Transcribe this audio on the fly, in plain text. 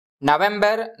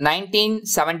November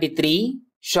 1973,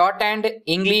 Shorthand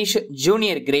English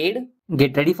Junior Grade.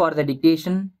 Get ready for the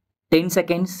dictation. 10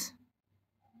 seconds.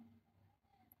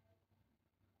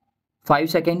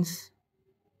 5 seconds.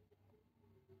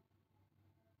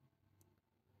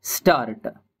 Start.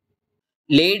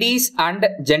 Ladies and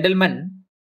gentlemen,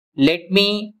 let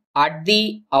me at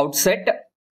the outset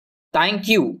thank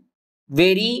you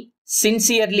very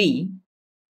sincerely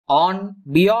on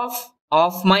behalf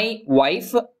of my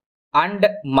wife and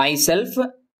myself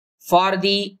for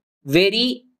the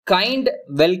very kind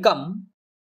welcome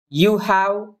you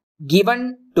have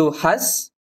given to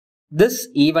us this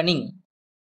evening.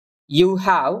 You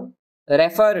have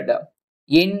referred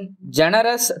in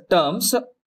generous terms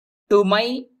to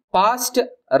my past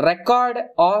record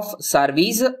of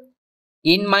service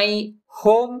in my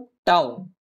hometown.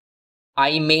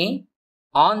 I may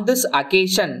on this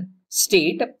occasion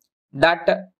state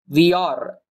that we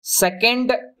are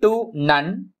second to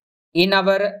none in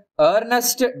our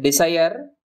earnest desire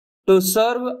to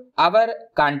serve our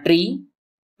country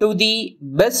to the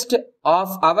best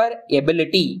of our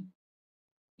ability.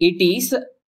 It is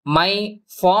my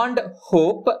fond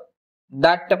hope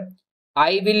that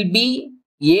I will be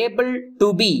able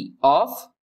to be of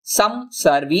some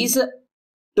service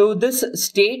to this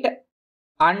state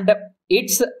and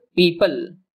its people.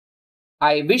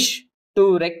 I wish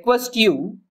to request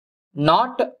you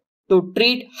not to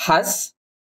treat us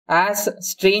as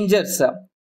strangers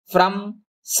from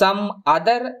some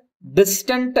other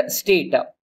distant state,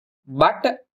 but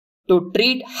to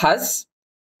treat us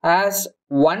as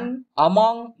one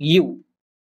among you.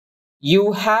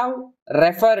 You have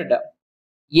referred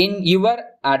in your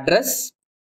address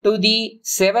to the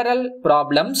several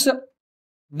problems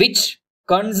which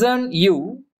concern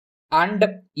you and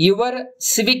your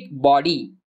civic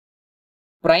body.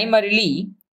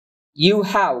 Primarily, you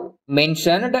have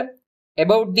mentioned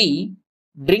about the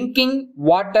drinking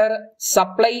water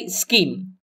supply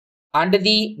scheme and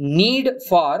the need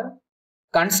for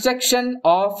construction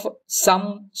of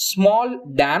some small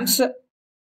dams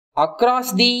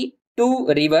across the two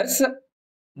rivers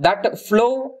that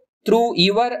flow through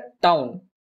your town.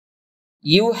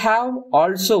 You have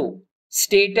also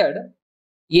stated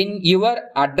in your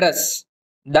address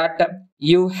that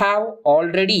you have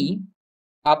already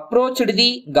approached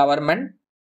the government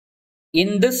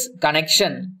in this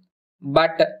connection,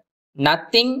 but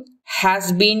nothing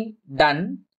has been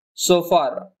done so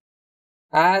far.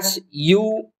 As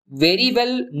you very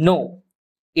well know,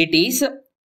 it is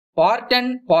part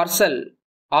and parcel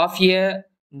of a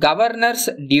governor's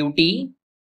duty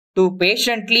to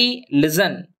patiently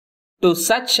listen to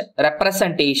such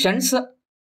representations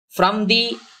from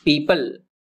the people.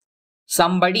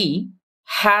 Somebody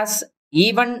has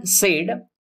even said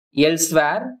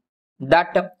elsewhere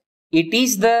that it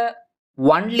is the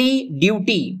only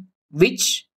duty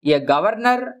which a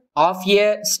governor of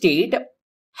a state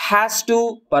has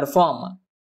to perform.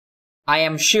 I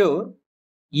am sure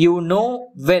you know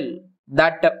well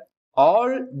that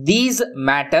all these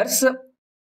matters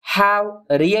have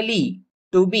really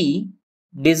to be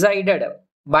decided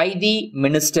by the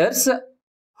ministers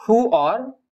who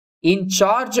are in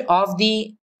charge of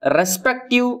the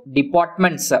respective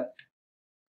departments.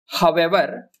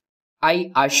 However,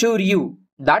 I assure you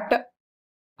that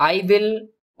I will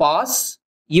pass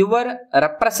your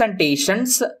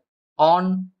representations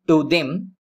on to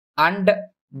them and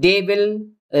they will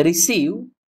receive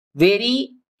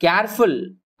very careful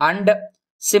and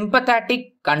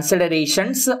sympathetic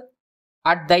considerations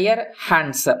at their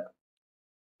hands.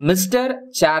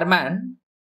 Mr. Chairman,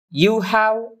 you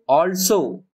have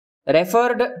also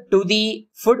referred to the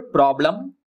food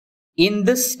problem in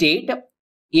this state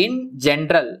in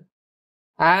general.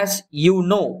 As you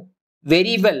know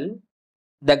very well,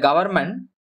 the government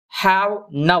have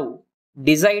now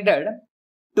decided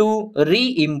to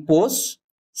reimpose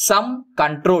some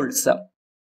controls.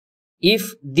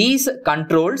 If these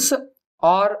controls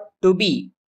are to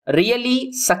be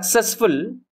really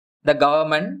successful, the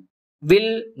government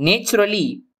will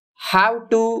naturally have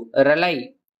to rely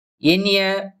in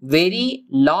a very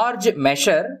large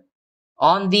measure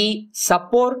on the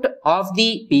support of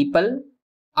the people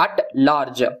at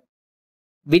large.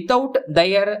 Without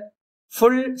their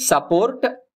full support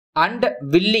and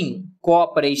willing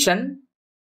cooperation,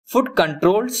 food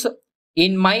controls,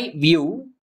 in my view,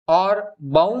 are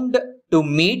bound to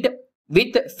meet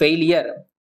with failure.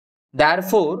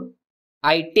 Therefore,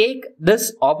 I take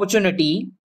this opportunity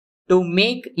to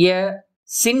make a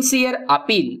sincere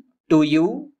appeal to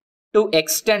you to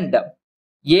extend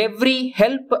every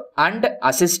help and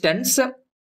assistance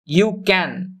you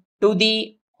can to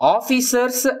the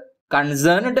officers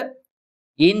concerned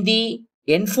in the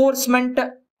enforcement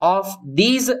of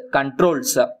these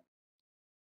controls.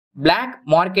 Black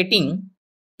marketing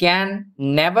can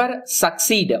never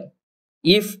succeed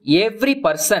if every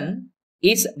person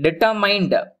is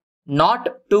determined not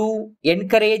to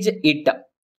encourage it.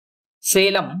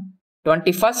 Salem,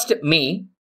 21st May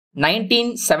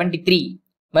 1973,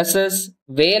 Mrs.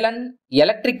 Velan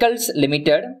Electricals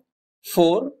Limited,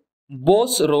 4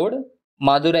 Bose Road,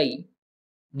 Madurai.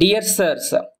 Dear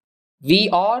Sirs, we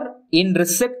are in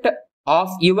receipt of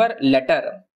your letter.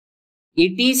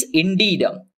 It is indeed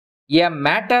a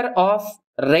matter of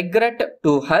regret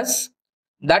to us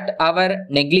that our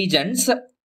negligence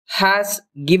has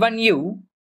given you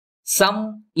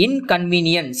some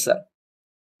inconvenience.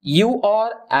 You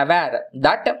are aware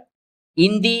that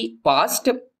in the past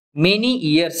many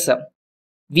years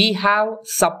we have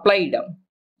supplied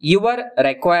your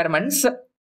requirements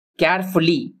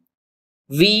carefully.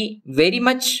 We very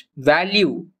much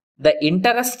value the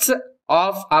interests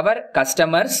of our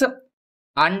customers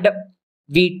and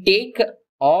we take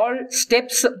all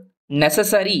steps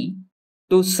necessary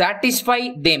to satisfy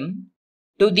them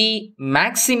to the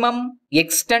maximum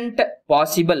extent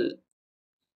possible.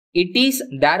 It is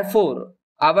therefore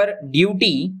our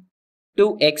duty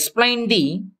to explain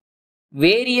the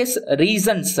various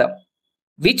reasons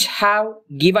which have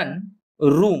given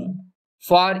room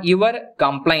for your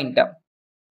complaint.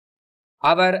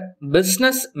 Our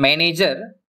business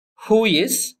manager, who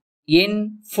is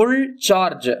in full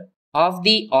charge of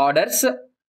the orders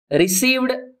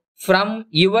received from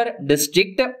your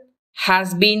district,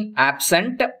 has been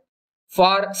absent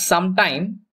for some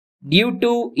time due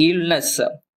to illness.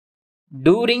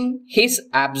 During his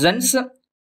absence,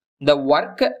 the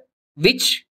work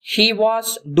which he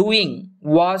was doing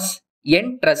was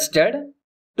entrusted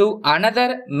to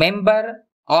another member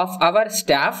of our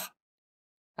staff.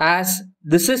 As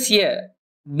this is a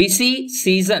busy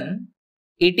season,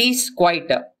 it is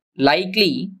quite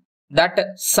likely that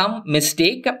some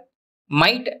mistake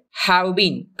might have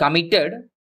been committed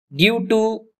due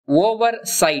to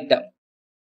oversight.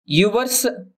 Yours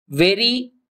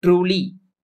very truly,